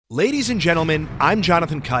Ladies and gentlemen, I'm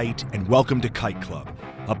Jonathan Kite, and welcome to Kite Club,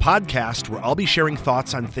 a podcast where I'll be sharing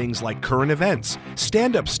thoughts on things like current events,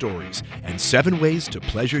 stand-up stories, and 7 ways to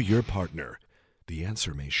pleasure your partner. The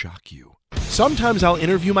answer may shock you. Sometimes I'll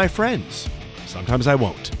interview my friends. Sometimes I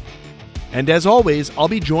won't. And as always, I'll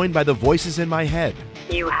be joined by the voices in my head.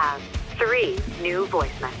 You have 3 new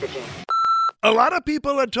voice messages. A lot of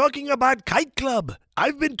people are talking about Kite Club.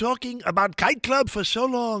 I've been talking about Kite Club for so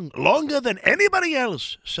long, longer than anybody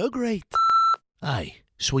else. So great. Hey,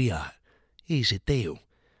 sweetheart, here's the deal.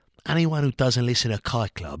 Anyone who doesn't listen to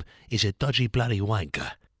Kite Club is a dodgy bloody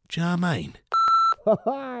wanker. Do you know what I mean?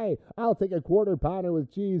 Hi, I'll take a quarter pounder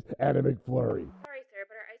with cheese and a McFlurry. Sorry, sir,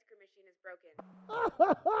 but our ice cream machine is broken.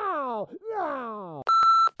 No!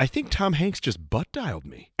 I think Tom Hanks just butt-dialed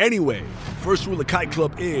me. Anyway, first rule of Kite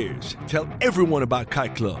Club is tell everyone about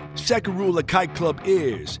Kite Club. Second rule of Kite Club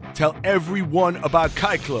is tell everyone about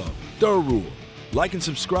Kite Club. Third rule, like and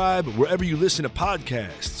subscribe wherever you listen to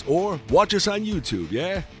podcasts or watch us on YouTube,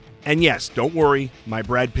 yeah? And yes, don't worry, my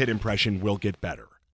Brad Pitt impression will get better.